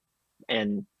financially.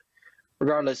 And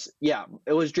regardless, yeah,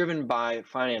 it was driven by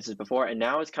finances before. And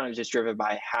now it's kind of just driven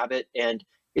by habit. And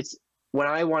it's when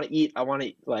I want to eat, I want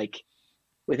to like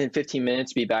within 15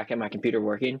 minutes be back at my computer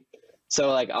working.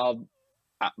 So like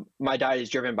my diet is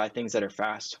driven by things that are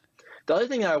fast. The other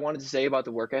thing that I wanted to say about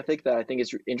the work ethic that I think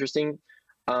is interesting,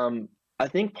 I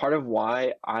think part of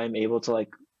why I'm able to like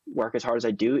work as hard as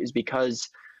I do is because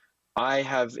I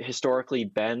have historically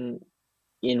been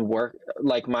in work,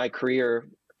 like my careers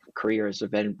have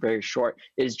been very short,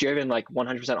 is driven like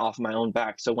 100% off of my own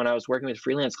back. So when I was working with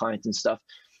freelance clients and stuff,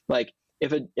 like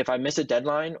if I miss a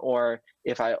deadline or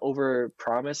if I over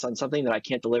promise on something that I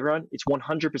can't deliver on, it's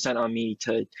 100% on me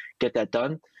to get that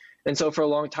done. And so for a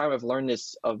long time, I've learned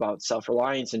this about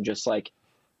self-reliance and just like,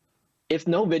 if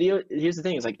no video, here's the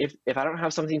thing, is like, if I don't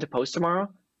have something to post tomorrow,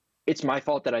 it's my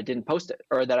fault that I didn't post it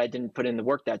or that I didn't put in the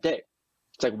work that day.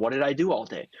 It's like, what did I do all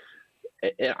day?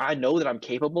 And I know that I'm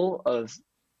capable of,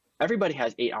 everybody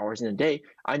has 8 hours in a day.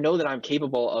 I know that I'm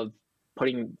capable of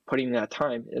putting that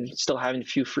time and still having a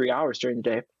few free hours during the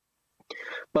day.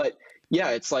 But yeah,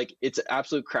 it's like, it's an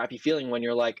absolute crappy feeling when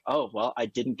you're like, oh, well, I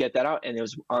didn't get that out and it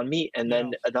was on me. And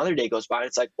then another day goes by and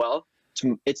it's like, well,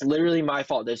 it's literally my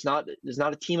fault. There's not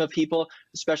a team of people,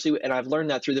 especially, and I've learned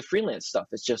that through the freelance stuff.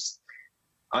 It's just,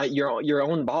 you're your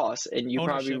own boss, and you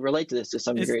probably relate to this to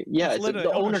some degree. Yeah, it's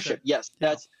the ownership. Yes,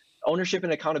 that's ownership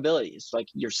and accountability. It's like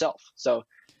yourself. So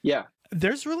yeah.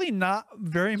 There's really not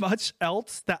very much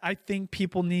else that I think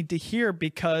people need to hear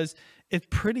because it's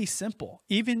pretty simple.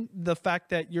 Even the fact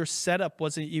that your setup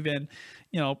wasn't even,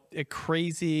 a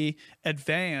crazy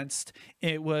advanced.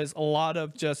 It was a lot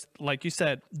of just, like you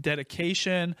said,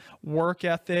 dedication, work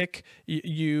ethic.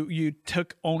 You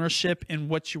took ownership in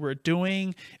what you were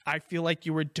doing. I feel like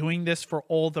you were doing this for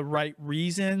all the right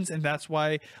reasons. And that's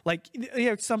why, like,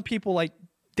 some people like,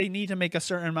 they need to make a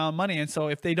certain amount of money. And so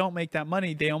if they don't make that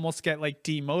money, they almost get like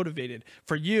demotivated.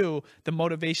 For you, the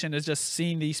motivation is just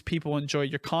seeing these people enjoy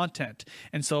your content.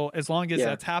 And so as long as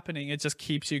that's happening, it just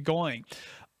keeps you going.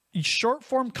 Short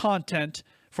form content,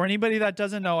 for anybody that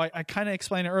doesn't know, I kind of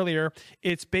explained it earlier.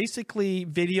 It's basically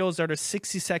videos that are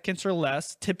 60 seconds or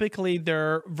less. Typically,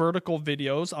 they're vertical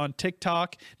videos on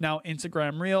TikTok, now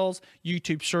Instagram Reels,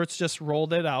 YouTube Shorts just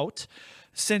rolled it out.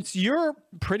 Since you're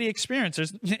pretty experienced,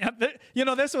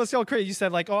 this was so crazy. You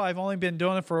said like, oh, I've only been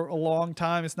doing it for a long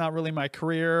time. It's not really my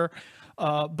career.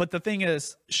 But the thing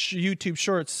is, YouTube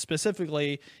Shorts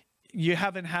specifically, you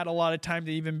haven't had a lot of time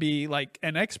to even be like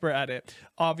an expert at it.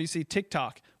 Obviously,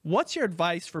 TikTok. What's your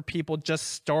advice for people just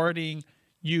starting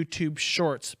YouTube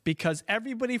Shorts? Because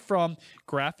everybody from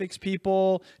graphics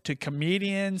people to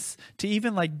comedians to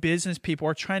even like business people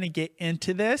are trying to get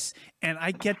into this. And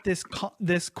I get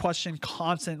this question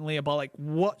constantly about like,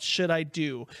 what should I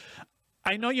do?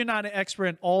 I know you're not an expert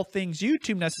in all things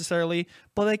YouTube necessarily,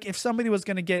 but like if somebody was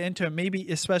going to get into it, maybe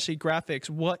especially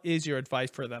graphics, what is your advice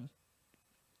for them?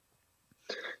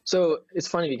 So it's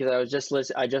funny because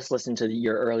I just listened to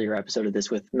your earlier episode of this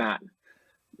with Matt,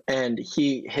 and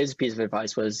his piece of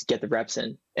advice was get the reps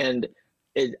in. And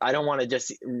I don't want to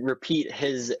just repeat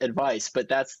his advice, but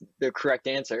that's the correct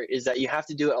answer, is that you have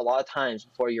to do it a lot of times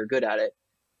before you're good at it.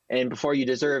 And before you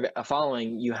deserve a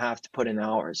following, you have to put in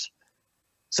hours.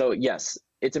 So yes,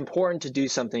 it's important to do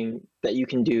something that you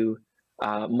can do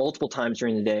multiple times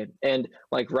during the day. And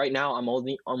like right now, I'm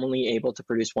only able to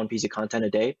produce one piece of content a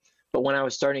day. But when I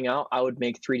was starting out, I would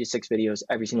make 3 to 6 videos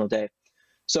every single day.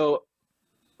 So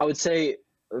I would say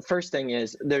the first thing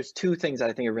is there's 2 things that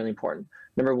I think are really important.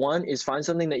 Number 1 is find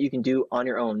something that you can do on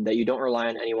your own that you don't rely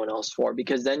on anyone else for,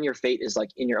 because then your fate is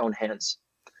like in your own hands.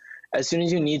 As soon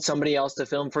as you need somebody else to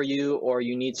film for you, or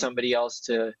you need somebody else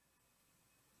to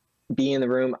be in the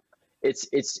room, it's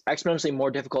exponentially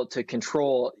more difficult to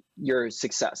control your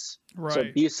success. Right. So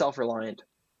be self-reliant.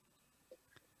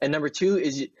 And number 2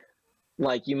 is,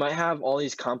 like, you might have all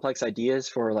these complex ideas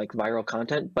for like viral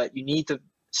content, but you need to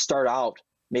start out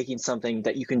making something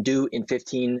that you can do in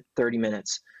 15, 30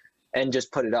 minutes and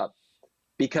just put it up.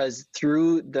 Because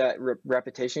through that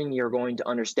repetition, you're going to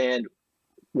understand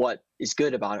what is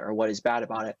good about it or what is bad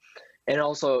about it. And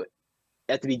also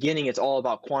at the beginning, it's all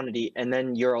about quantity. And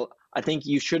then I think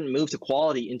you shouldn't move to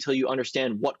quality until you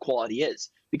understand what quality is,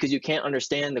 because you can't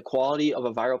understand the quality of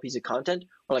a viral piece of content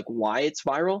or like why it's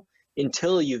viral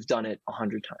until you've done it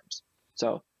 100 times.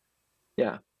 So,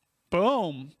 yeah.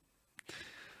 Boom.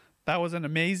 That was an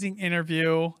amazing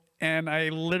interview. And I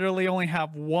literally only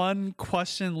have one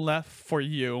question left for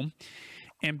you.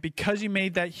 And because you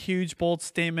made that huge, bold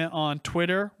statement on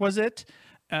Twitter, was it?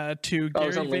 To Gary it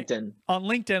was on LinkedIn. On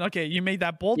LinkedIn. Okay. You made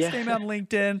that bold statement on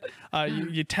LinkedIn.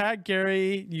 You tagged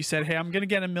Gary. You said, hey, I'm going to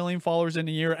get 1 million followers in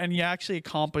a year. And you actually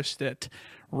accomplished it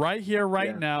right here,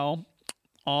 right now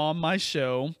on my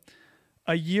show.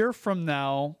 A year from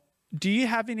now, do you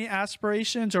have any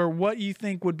aspirations or what you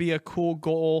think would be a cool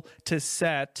goal to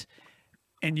set?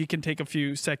 And you can take a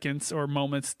few seconds or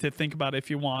moments to think about it if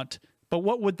you want. But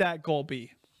what would that goal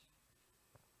be?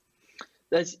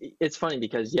 It's funny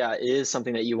because it is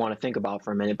something that you want to think about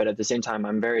for a minute, but at the same time, I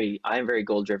am very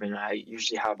goal driven. I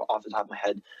usually have off the top of my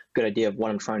head a good idea of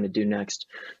what I'm trying to do next.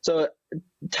 So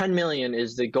 10 million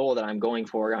is the goal that I'm going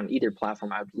for on either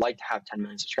platform. I would like to have 10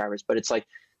 million subscribers, but it's like,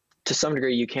 to some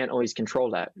degree, you can't always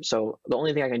control that. So the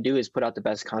only thing I can do is put out the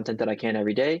best content that I can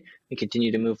every day and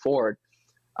continue to move forward.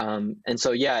 And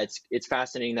so, it's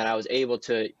fascinating that I was able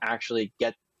to actually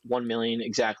get 1 million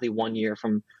exactly 1 year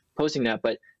from posting that.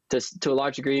 But to a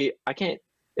large degree, I can't,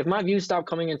 if my views stop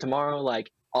coming in tomorrow,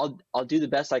 like I'll do the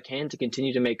best I can to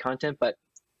continue to make content, but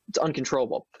it's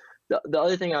uncontrollable. The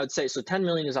other thing I would say, so 10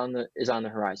 million is on the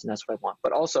horizon. That's what I want.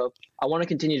 But also I want to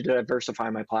continue to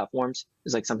diversify my platforms.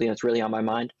 Is like something that's really on my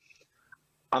mind.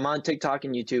 I'm on TikTok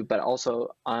and YouTube, but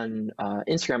also on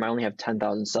Instagram, I only have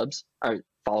 10,000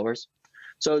 followers.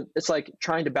 So it's like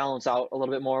trying to balance out a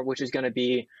little bit more, which is going to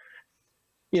be,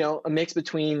 a mix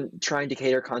between trying to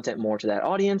cater content more to that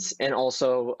audience and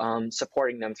also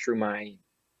supporting them through my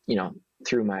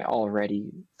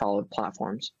already followed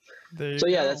platforms. So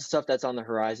that's stuff that's on the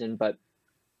horizon, but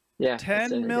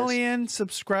 10 million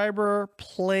subscriber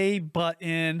play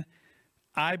button,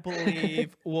 I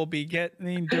believe will be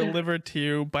getting delivered to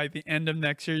you by the end of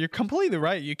next year. You're completely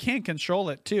right. You can't control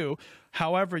it too.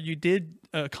 However, you did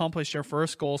accomplish your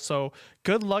first goal. So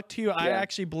good luck to you. Yeah. I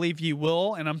actually believe you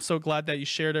will. And I'm so glad that you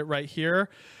shared it right here.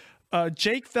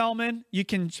 Jake Fellman, you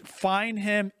can find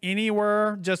him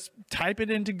anywhere. Just type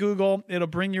it into Google. It'll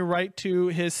bring you right to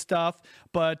his stuff.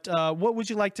 But what would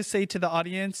you like to say to the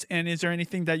audience? And is there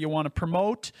anything that you want to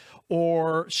promote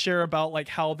or share about like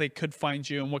how they could find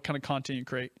you and what kind of content you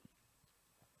create?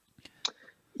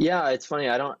 Yeah, it's funny.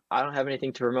 I don't have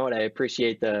anything to promote. I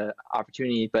appreciate the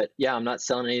opportunity, but I'm not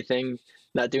selling anything,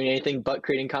 not doing anything but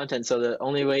creating content. So the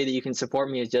only way that you can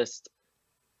support me is just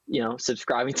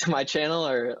subscribing to my channel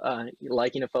or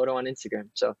liking a photo on Instagram.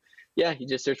 So you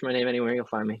just search my name anywhere, you'll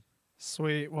find me.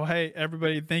 Sweet. Well, hey,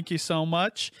 everybody, thank you so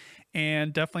much.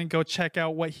 And definitely go check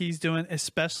out what he's doing,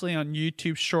 especially on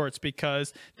YouTube Shorts,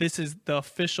 because this is the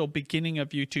official beginning of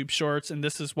YouTube Shorts. And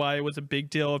this is why it was a big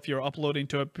deal if you're uploading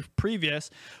to a previous.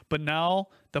 But now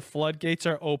the floodgates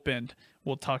are opened.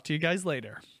 We'll talk to you guys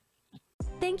later.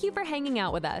 Thank you for hanging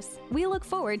out with us. We look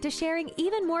forward to sharing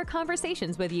even more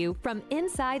conversations with you from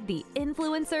inside the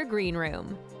Influencer Green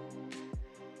Room.